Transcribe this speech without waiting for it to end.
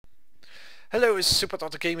Hello, it's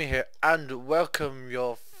SuperDoctorGamer here, and welcome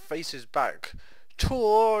your faces back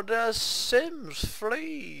to the Sims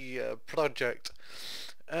 3 project,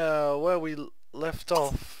 where we left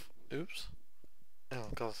off. Oops. Oh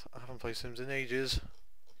god, I haven't played Sims in ages.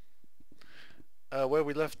 Where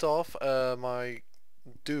we left off, my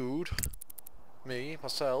dude,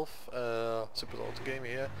 myself, SuperDoctorGamer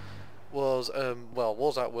here, was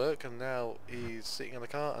at work, and now he's sitting in the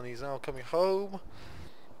car, and he's now coming home.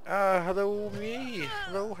 Hello me.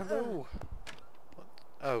 Hello. What?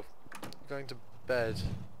 Oh, going to bed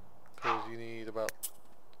because you need about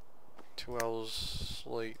 2 hours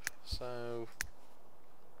sleep. So,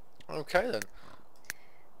 okay then.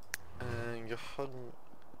 And your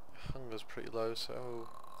hunger's pretty low, so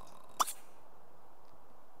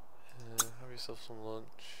have yourself some lunch.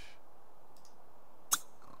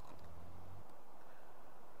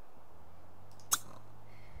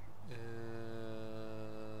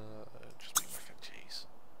 Just make mac and cheese.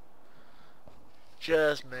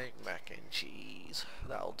 Just make mac and cheese.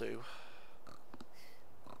 That'll do.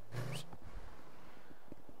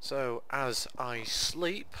 So, as I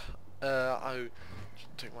sleep, I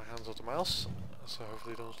take my hands off the mouse, so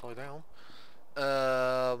hopefully don't slow down.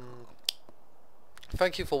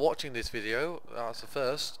 Thank you for watching this video. That's the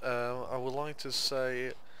first. I would like to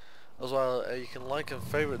say as well, you can like and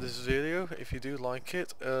favourite this video if you do like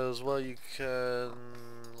it. As well, you can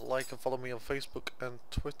like and follow me on Facebook and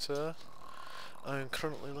Twitter. I'm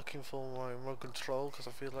currently looking for my remote control because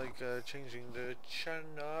I feel like changing the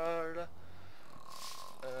channel.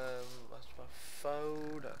 That's my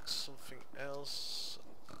phone, that's something else.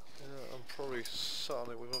 I'm probably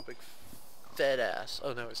starting it with a big fat ass.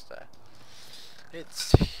 Oh no, it's there.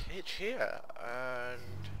 It's here, and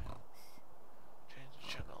change the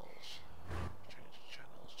channels. Change the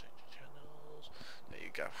channels. There you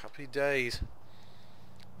go, happy days.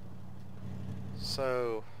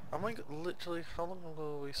 So, am I literally, how long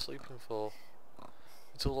are we sleeping for?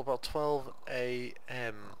 Until about 12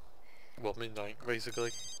 AM. Well, midnight,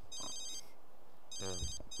 basically.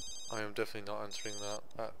 I am definitely not answering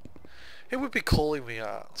that. It would be calling me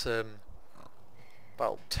at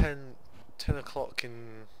about 10 o'clock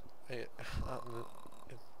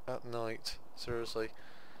at night. Seriously.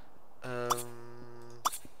 I'll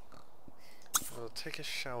take a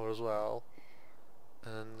shower as well,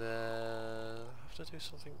 and have to do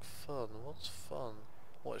something fun. What's fun?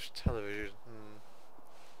 Watch television.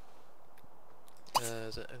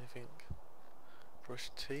 Is it anything? Brush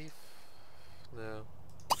teeth? No.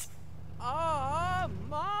 Ah,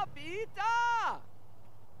 ma pita!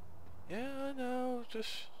 Yeah, I know.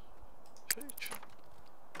 Just shut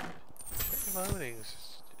your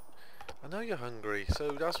moanings. I know you're hungry,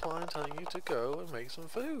 so that's why I'm telling you to go and make some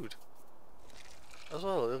food. As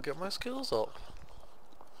well, it'll get my skills up.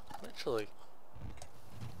 Literally.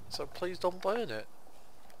 So please don't burn it.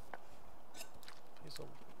 Please don't.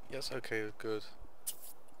 Yes, okay, good.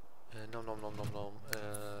 Nom nom nom nom nom.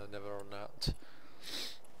 Never on that.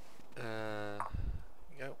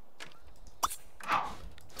 Go.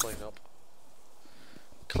 Clean up.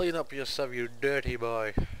 Clean up yourself, you dirty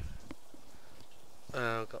boy.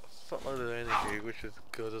 Got a fuckload of energy, which is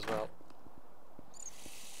good as well.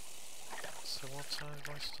 So what time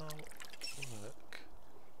do I start work?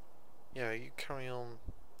 Yeah, you carry on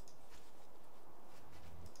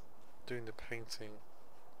doing the painting.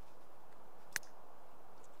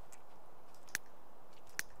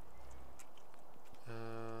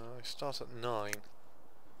 I start at 9.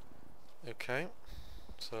 Okay,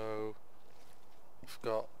 so I've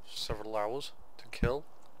got several hours to kill.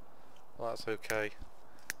 Well, that's okay.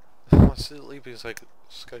 My sleeping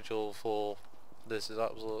schedule for this is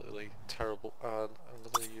absolutely terrible, and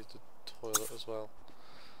I'm going to use the toilet as well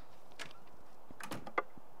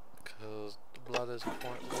because the bladder's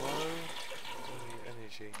quite low. Don't need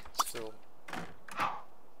energy still. No.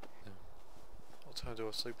 What time do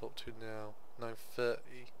I sleep up to now? 9:30.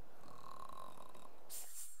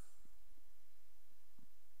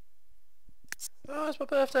 Oh, it's my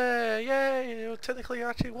birthday! Yay! It technically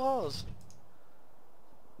actually was.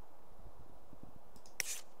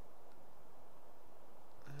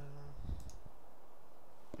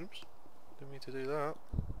 Oops, didn't mean to do that.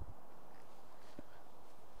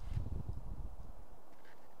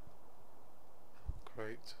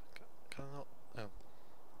 Great. Can I not? Oh.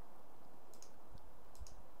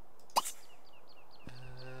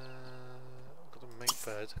 I've got to make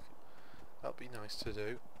bed. That'd be nice to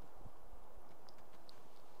do.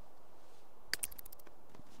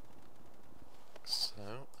 So,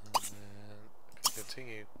 and then I can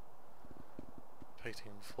continue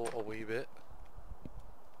painting for a wee bit.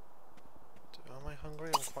 Am I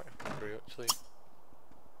hungry? I'm quite hungry actually.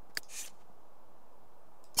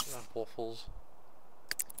 I'll have waffles.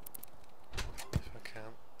 If I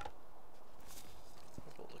can.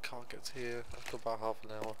 Before the car gets here, I've got about half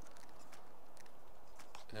an hour.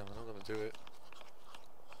 No, we're not gonna do it.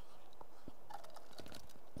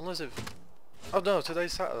 Unless if... Oh no,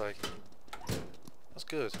 today's Saturday. That's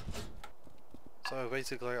good. So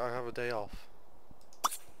basically I have a day off.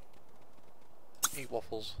 Eat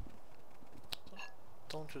waffles.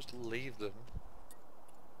 Don't just leave them.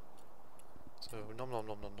 So nom nom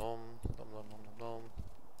nom nom nom nom nom nom nom nom.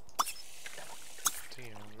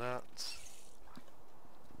 Continue on that.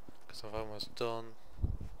 Because I've almost done.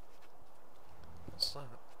 What's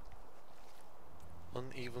that?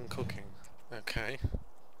 Uneven cooking. Okay.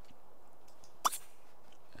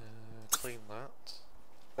 Clean that.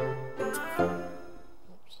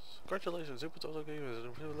 Oops. Congratulations,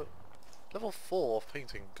 SuperDoctorGamer's level 4 of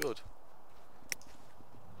painting. Good.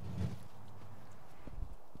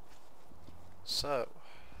 So,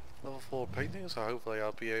 level 4 painting, so hopefully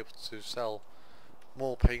I'll be able to sell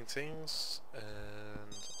more paintings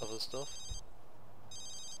and other stuff.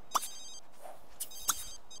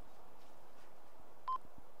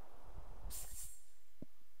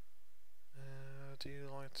 Do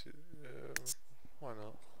you like to... why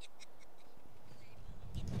not?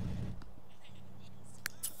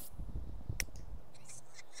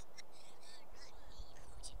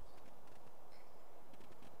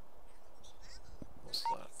 What's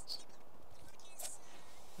that?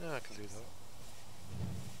 Yeah, I can do that.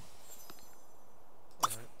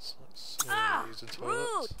 Alright, so let's use the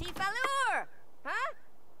toilet. Tifalur! Huh?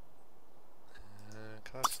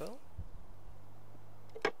 Can I sell?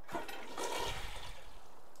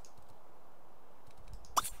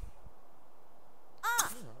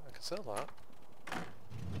 Oh, I can sell that.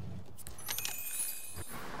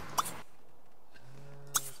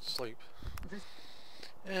 Sleep.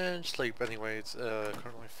 And sleep anyway, it's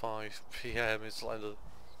currently 5 PM, it's like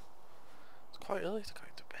it's quite early to go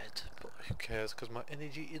to bed, but who cares, because my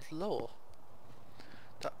energy is low.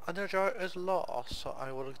 The energy is low, so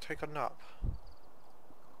I will take a nap.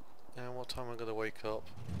 And what time am I going to wake up?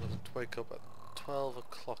 I'm going to wake up at 12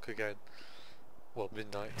 o'clock again. Well,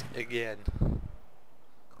 midnight again.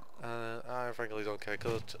 I frankly don't care,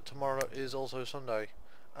 because tomorrow is also Sunday,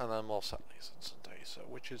 and I'm off Saturdays and Sundays, so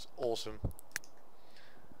which is awesome.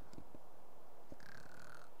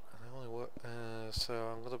 And I only work, so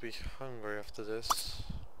I'm gonna be hungry after this.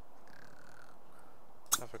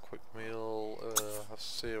 Have a quick meal, have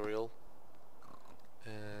cereal,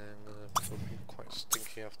 and gonna be quite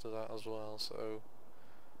stinky after that as well. So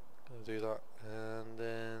gonna do that, and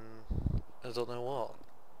then I don't know what.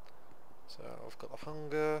 So I've got the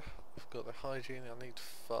hunger, I've got the hygiene, I need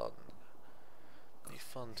fun. I need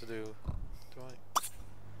fun to do. Do I?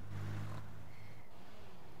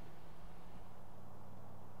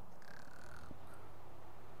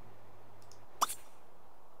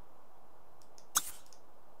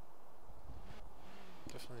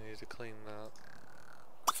 Definitely need to clean that.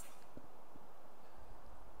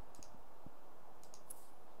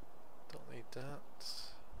 Don't need that.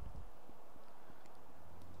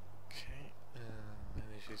 Okay,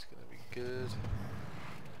 energy's gonna be good.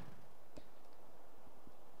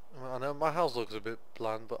 I know my house looks a bit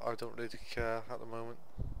bland, but I don't really care at the moment.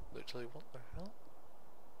 Literally, what the hell?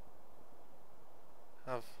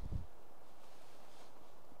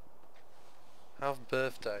 Have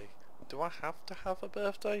birthday. Do I have to have a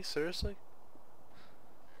birthday? Seriously?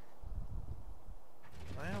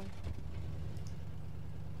 I am.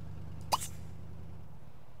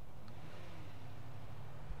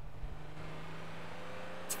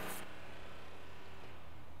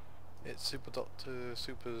 It's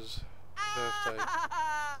Super's birthday.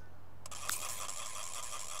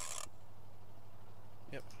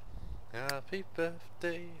 Yep. Happy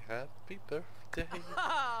birthday to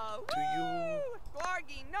you.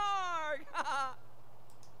 Glargy Narg!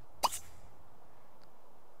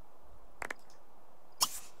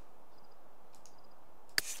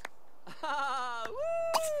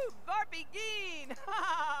 Woo! Varpigeen!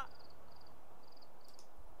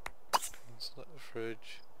 Let's let the fridge.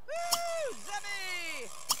 Woo! Zebby!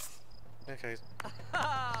 Okay.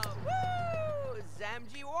 Woo!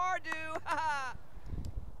 Zamji Wardu!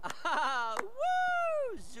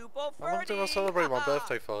 Woo! Zupo How long did I celebrate my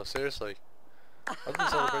birthday for? Seriously. I didn't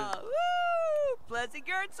celebrate. Woo! Pleasant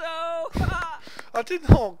Gertzo! I did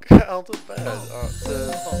not get out of bed at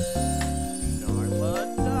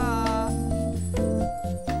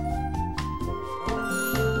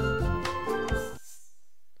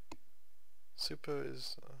Super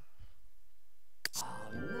is...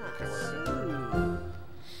 okay, whatever.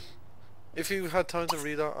 If you had time to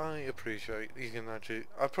read that, I appreciate you can actually.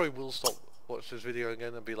 I probably will stop watch this video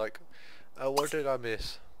again and be like, what did I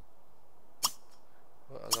miss?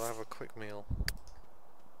 But I'm gonna have a quick meal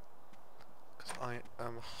because I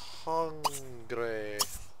am hungry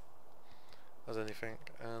as anything,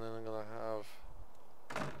 and then I'm gonna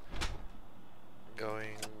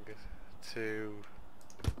going to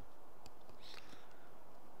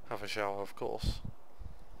have a shower, of course.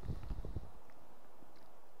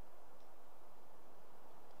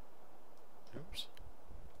 Oops.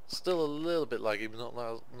 Still a little bit laggy, but not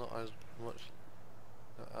as much,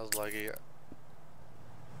 not as laggy yet.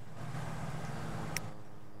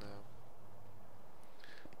 No.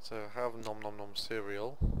 So have nom nom nom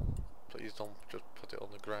cereal. Please don't just put it on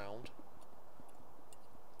the ground.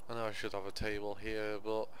 I know I should have a table here,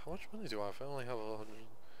 but how much money do I have? I only have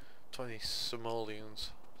 120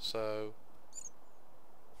 simoleons, so...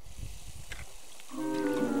 Can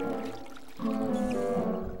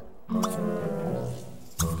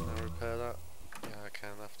I repair that? Yeah, I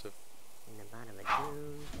can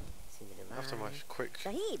after my quick,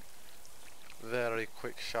 very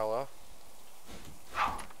quick shower.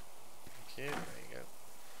 Thank you, there you go.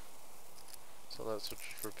 So let's just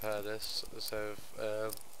repair this. So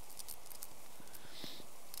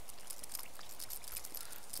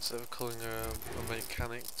instead of calling a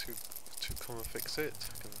mechanic to come and fix it,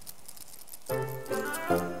 I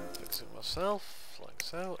can fix it myself, like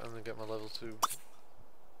so, and then get my level 2.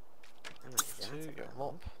 Get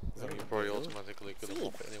mop. No, you're probably automatically going to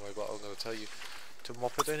mop it anyway, but I'm going to tell you to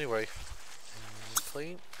mop it anyway.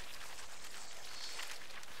 Clean.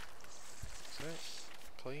 So,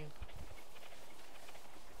 clean.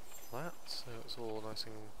 That, so it's all nice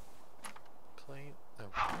and clean. No,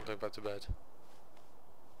 I'm going back to bed.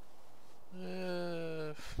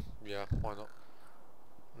 Yeah, why not?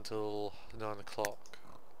 Until 9 o'clock.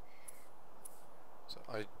 So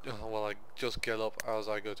I just get up as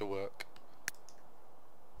I go to work.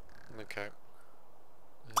 Okay.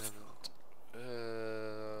 And I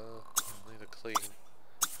need to clean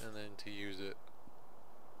and then to use it.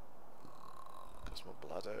 Because my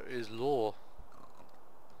bladder is low.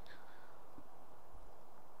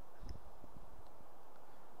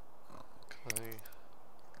 Okay.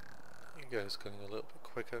 You guys going a little bit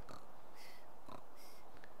quicker.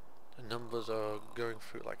 The numbers are going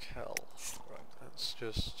through like hell. Right, let's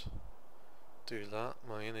just do that.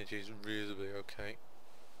 My energy is reasonably okay.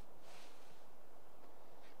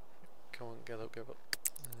 Come on, get up, get up.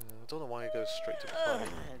 I don't know why it goes straight to the fire.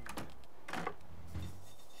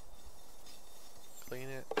 Clean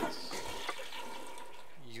it.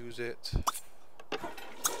 Use it. Have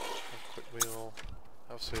a quick meal.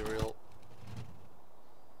 Have cereal.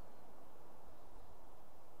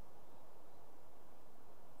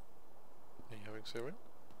 Are you having cereal?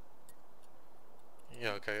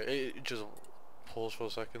 Yeah, okay. It just pause for a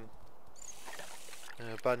second.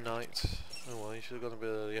 Bad night. Oh well, you should have gone a bit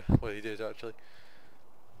earlier. Well, you did actually.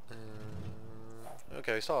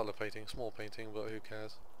 Okay, start the painting. Small painting, but who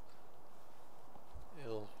cares?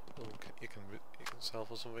 You can sell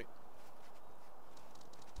for something.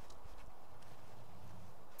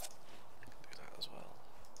 Do that as well.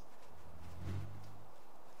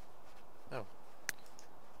 Oh,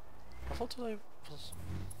 I thought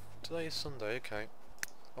today is Sunday. Okay,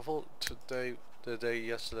 I thought the day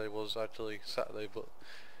yesterday was actually Saturday, but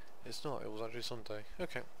it's not. It was actually Sunday.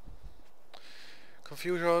 Okay.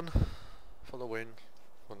 Confusion for the win.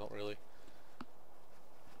 Well, not really.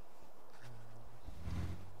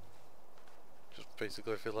 Just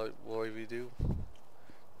basically feel like what we do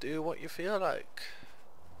what you feel like.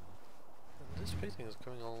 And this painting is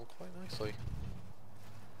going on quite nicely.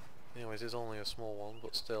 Anyways, it's only a small one,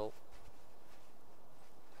 but still.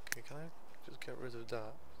 Okay, can I just get rid of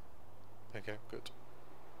that? Okay, good.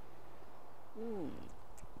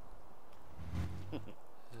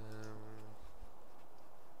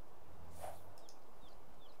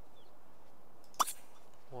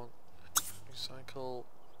 One, recycle,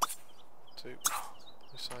 2,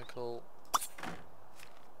 recycle,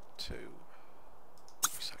 2,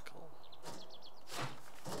 recycle.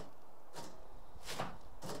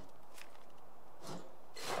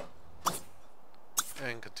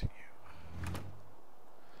 And continue.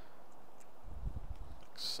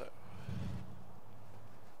 Like so.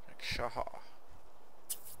 Like shaha.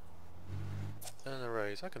 And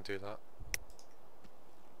erase, I can do that.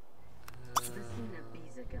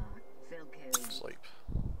 Sleep.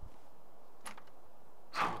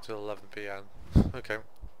 Until 11 PM. Okay.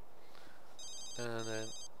 And then...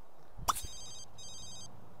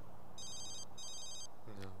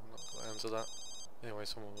 No, I'm not going to answer that. Anyway,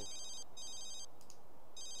 someone will...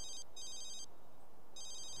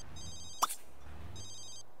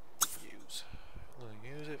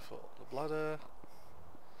 fill up the bladder.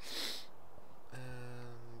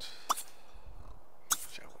 And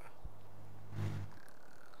shower.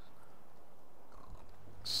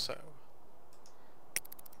 So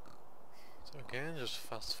again, just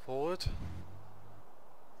fast forward.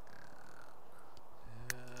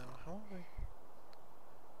 How are we?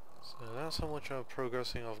 So that's how much I'm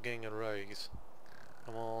progressing of getting a raise.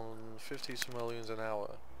 I'm on 50 simoleons an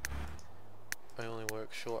hour. I only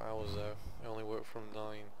work short hours though. I only work from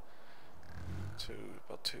 9 to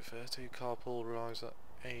about 2:30. Carpool arrives at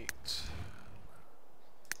 8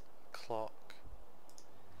 o'clock.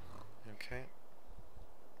 Okay.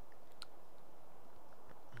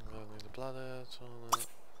 I'm going to need the bladder, toilet.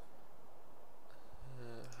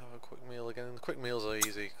 Have a quick meal again. Quick meals are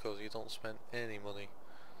easy because you don't spend any money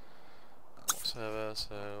whatsoever,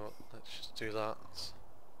 so let's just do that.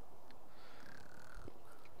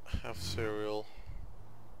 Have cereal.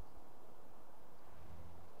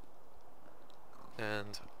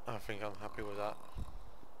 And I think I'm happy with that.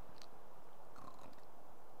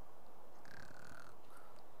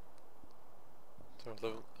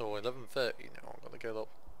 So 11:30 now, I'm gonna get up.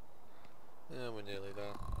 Yeah, we're nearly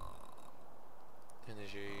there.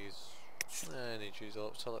 Energy's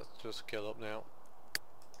up, so let's just get up now.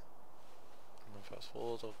 And then fast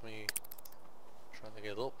forward of me trying to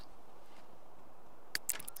get up.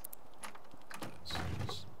 So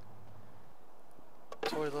just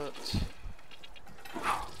toilet,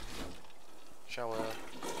 shower,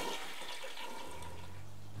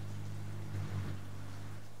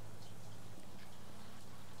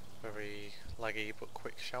 very laggy but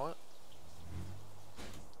quick shower.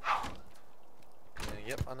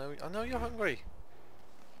 Yep, I know you're hungry.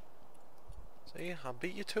 See, I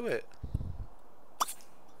beat you to it.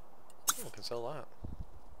 Oh, I can sell that.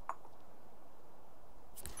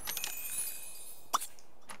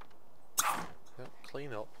 Yep,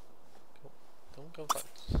 clean up. Don't go back.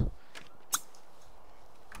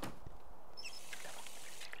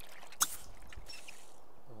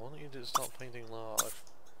 Why don't you just start painting large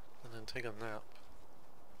and then take a nap?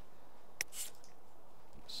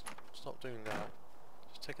 Stop doing that.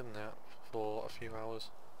 Just take a nap for a few hours.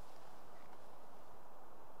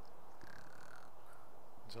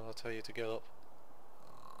 Until I tell you to get up.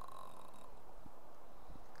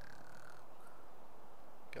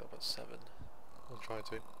 Get up at 7. I'll try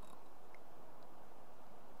to.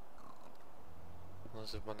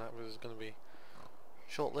 Unless if my nap is going to be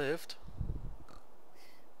short-lived.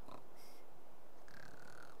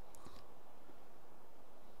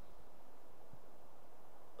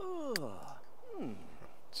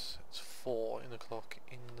 It's 4 o'clock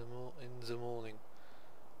in the morning.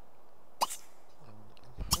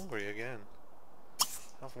 I'm hungry again.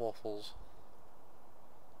 Have waffles.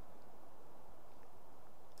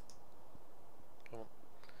 Come on.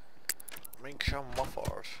 Make some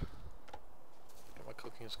waffles. Get my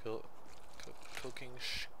cooking skills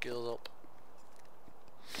up.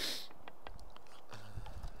 Let's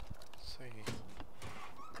see.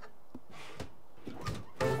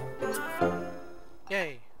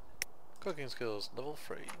 Yay! Cooking skills, level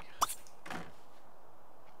 3.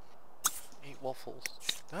 Eat waffles.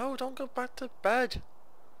 No, don't go back to bed!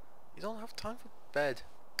 You don't have time for bed.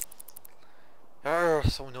 Arrgh,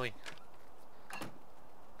 so annoying.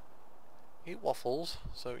 Eat waffles,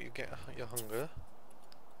 so you get your hunger.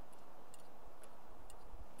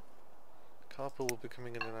 Carpool will be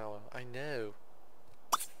coming in an hour. I know.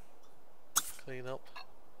 Clean up.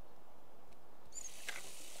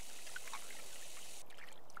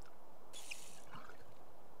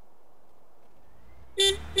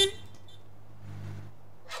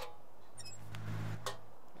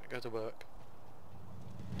 Go to work.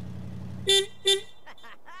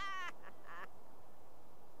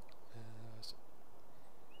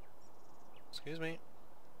 Excuse me.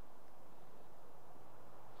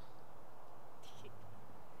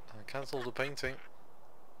 I cancelled the painting.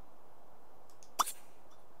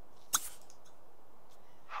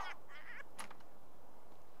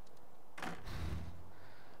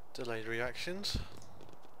 Delayed reactions.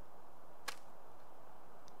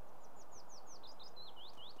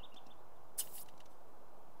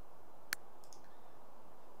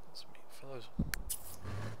 Let's meet fellows.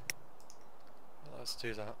 Let's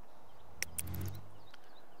do that.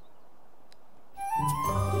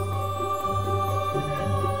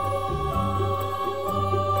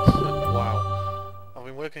 Wow. I've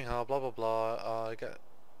been working hard, blah blah blah. I get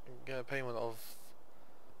a payment of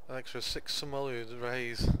an extra 6 simoleons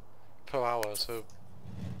raise per hour, so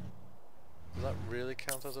does that really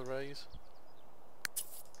count as a raise?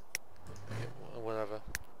 Yeah, whatever.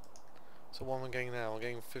 So what am I getting now? I'm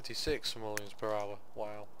getting 56 simoleons per hour.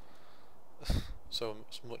 Wow. so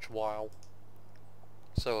much wow,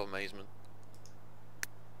 so amazement.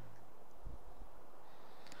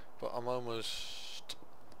 But I'm almost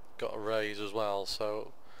got a raise as well,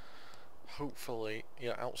 so hopefully,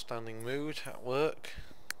 yeah, outstanding mood at work.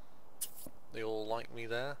 They all like me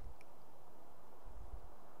there.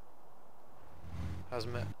 I've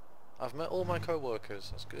met all my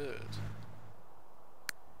co-workers. That's good.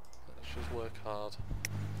 Let's just work hard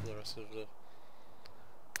for the rest of the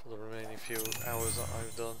remaining few hours that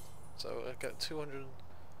I've done. So I get 200.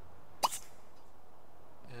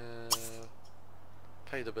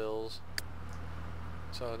 Pay the bills.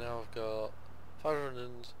 So now I've got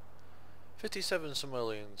 557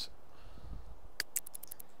 simoleons.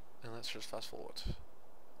 And let's just fast forward.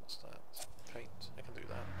 What's that? Paint. I can do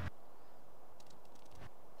that.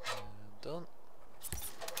 And done.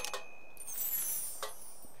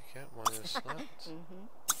 Okay, minus that.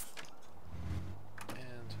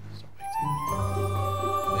 And stop painting.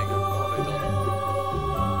 There you go. Already done.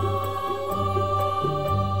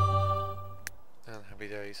 And happy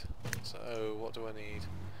days. So what do I need?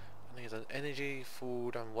 I need an energy,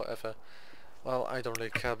 food and whatever. Well, I don't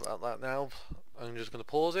really care about that now. I'm just going to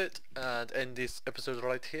pause it and end this episode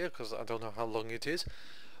right here because I don't know how long it is.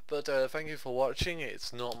 But thank you for watching.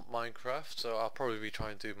 It's not Minecraft, so I'll probably be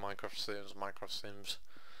trying to do Minecraft Sims,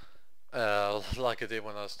 like I did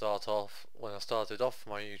when I started off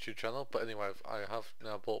my YouTube channel. But anyway, I have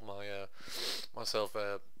now bought my myself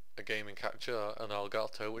a gaming capture, an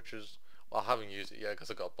Elgato, which is, well, I haven't used it yet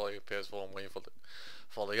because I got a PS4. I'm waiting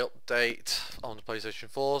for the update on the PlayStation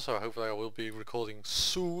 4. So hopefully I will be recording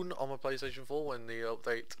soon on my PlayStation 4 when the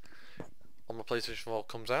update on my PlayStation 4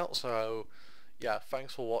 comes out. So yeah,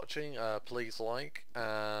 thanks for watching. Please like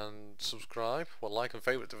and subscribe. Well, like and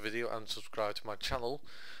favorite the video and subscribe to my channel.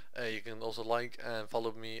 You can also like and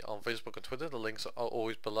follow me on Facebook and Twitter. The links are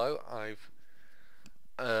always below. I've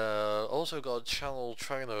also got a channel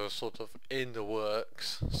trainer sort of in the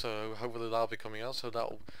works, so hopefully that'll be coming out. So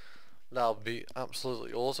that'll be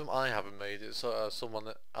absolutely awesome. I haven't made it, so someone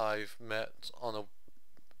that I've met on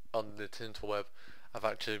the Tinterweb, I've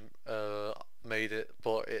actually made it,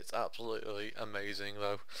 but it's absolutely amazing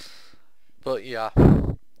though. But yeah,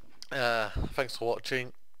 thanks for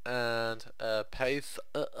watching, and peace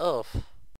off.